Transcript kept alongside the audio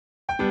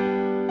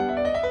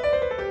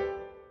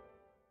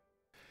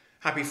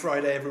Happy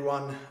Friday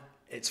everyone,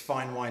 it's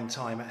fine wine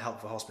time at Help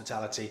for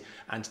Hospitality,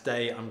 and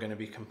today I'm going to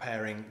be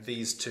comparing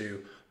these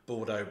two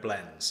Bordeaux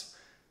blends.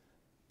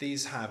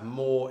 These have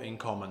more in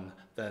common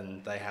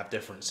than they have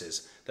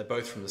differences. They're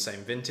both from the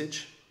same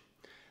vintage.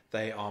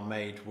 They are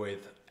made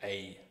with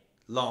a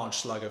large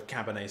slug of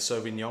Cabernet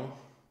Sauvignon,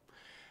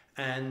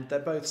 and they're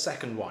both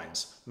second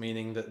wines,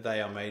 meaning that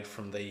they are made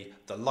from the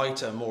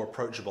lighter, more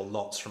approachable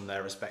lots from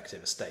their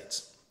respective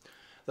estates.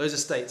 Those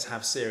estates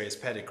have serious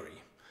pedigree.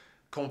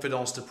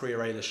 Confidence de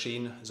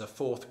Prieuré-Lichine is a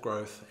fourth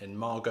growth in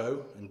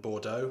Margaux in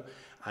Bordeaux,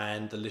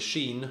 and the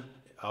Lichine,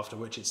 after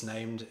which it's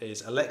named,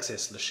 is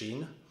Alexis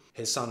Lichine.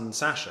 His son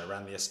Sacha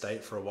ran the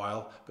estate for a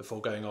while before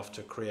going off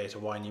to create a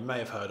wine you may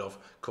have heard of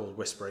called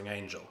Whispering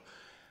Angel.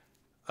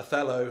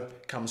 Othello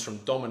comes from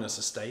Dominus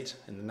Estate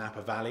in the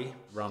Napa Valley,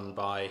 run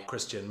by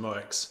Christian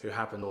Moueix, who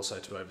happened also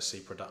to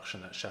oversee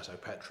production at Chateau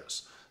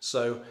Petrus.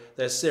 So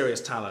there's serious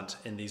talent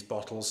in these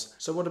bottles.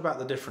 So what about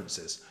the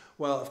differences?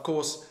 Well, of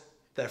course,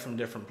 they're from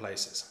different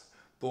places.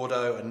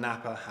 Bordeaux and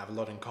Napa have a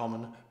lot in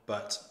common,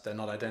 but they're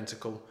not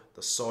identical.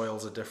 The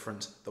soils are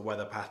different, the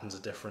weather patterns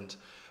are different.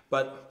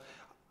 But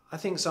I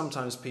think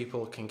sometimes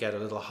people can get a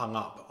little hung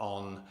up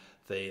on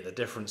the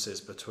differences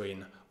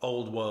between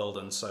old world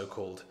and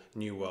so-called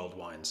new world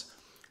wines,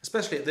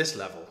 especially at this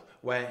level,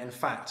 where in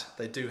fact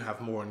they do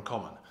have more in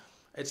common.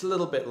 It's a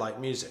little bit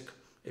like music.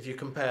 If you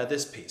compare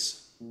this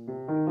piece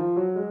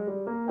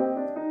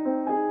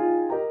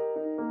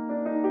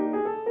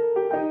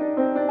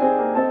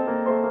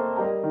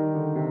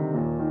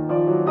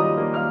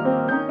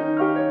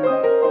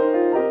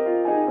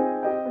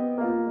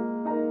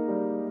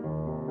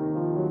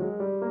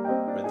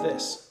with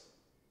this,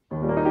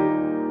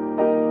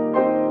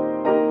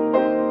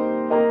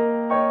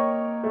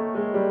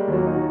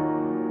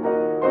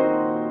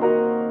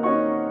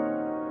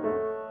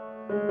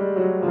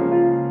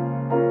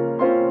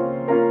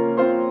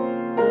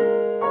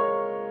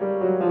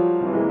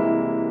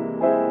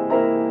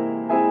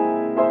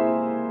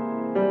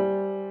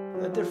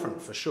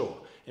 different for sure.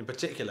 In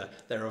particular,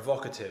 they're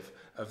evocative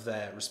of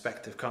their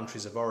respective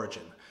countries of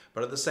origin,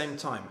 but at the same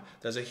time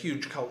there's a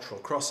huge cultural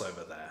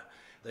crossover there.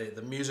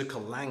 The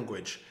musical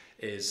language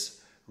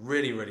is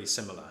really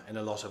similar in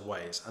a lot of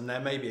ways, and they're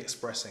maybe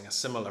expressing a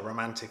similar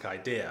romantic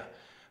idea,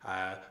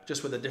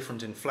 just with a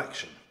different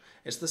inflection.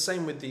 It's the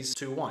same with these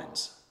two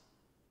wines.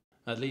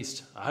 At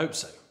least, I hope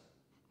so.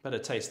 Better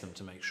taste them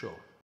to make sure.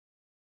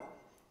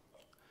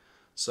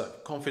 So,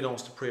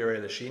 Confidence de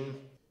Prieuré-Lichine.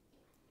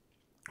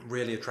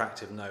 Really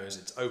attractive nose.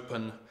 It's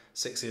open.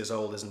 6 years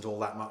old isn't all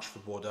that much for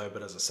Bordeaux,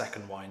 but as a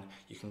second wine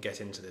you can get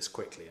into this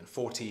quickly. And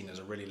 14 is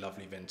a really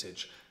lovely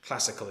vintage,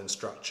 classical in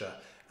structure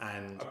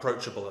and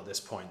approachable at this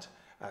point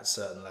at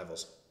certain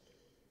levels.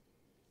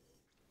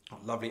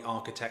 Lovely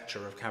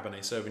architecture of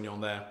Cabernet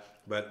Sauvignon there,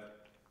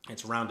 but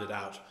it's rounded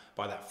out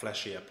by that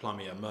fleshier,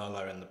 plummier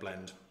Merlot in the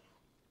blend.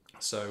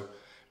 So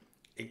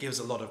it gives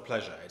a lot of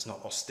pleasure. It's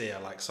not austere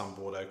like some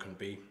Bordeaux can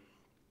be.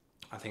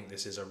 I think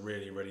this is a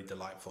really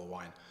delightful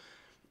wine.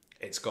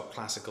 It's got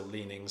classical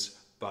leanings,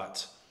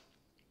 but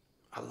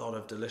a lot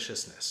of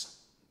deliciousness.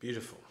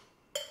 Beautiful.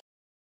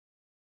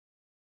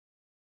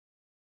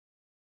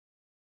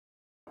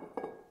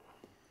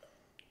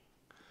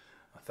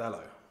 Othello,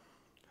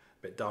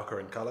 a bit darker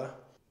in colour,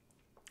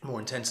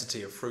 more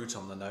intensity of fruit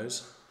on the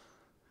nose.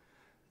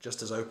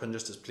 Just as open,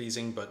 just as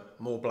pleasing,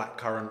 but more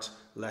blackcurrant,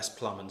 less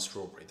plum and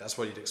strawberry. That's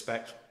what you'd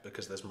expect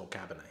because there's more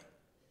Cabernet.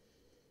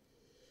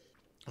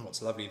 And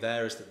what's lovely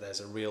there is that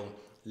there's a real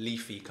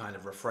leafy kind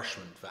of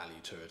refreshment value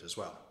to it as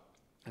well.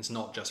 It's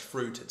not just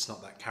fruit, it's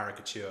not that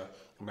caricature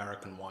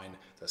American wine.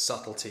 There's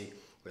subtlety,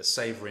 there's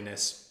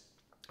savouriness,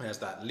 there's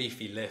that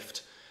leafy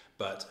lift,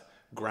 but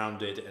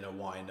grounded in a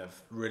wine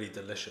of really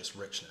delicious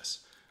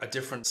richness. A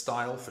different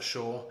style for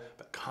sure,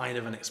 but kind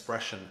of an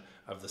expression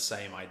of the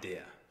same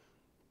idea.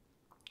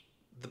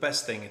 The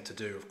best thing to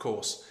do, of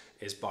course,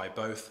 is buy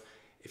both.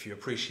 If you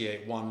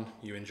appreciate one,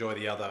 you enjoy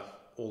the other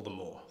all the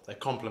more. They're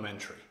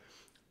complementary.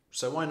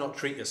 So why not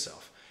treat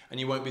yourself? And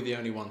you won't be the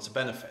only one to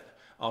benefit.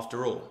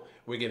 After all,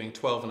 we're giving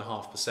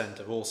 12.5%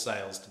 of all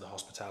sales to the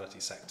hospitality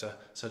sector,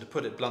 so to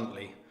put it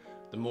bluntly,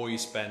 the more you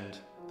spend,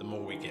 the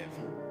more we give.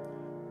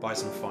 Buy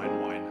some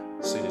fine wine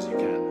as soon as you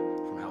can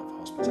from Help for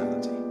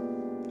Hospitality.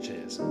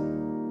 Cheers.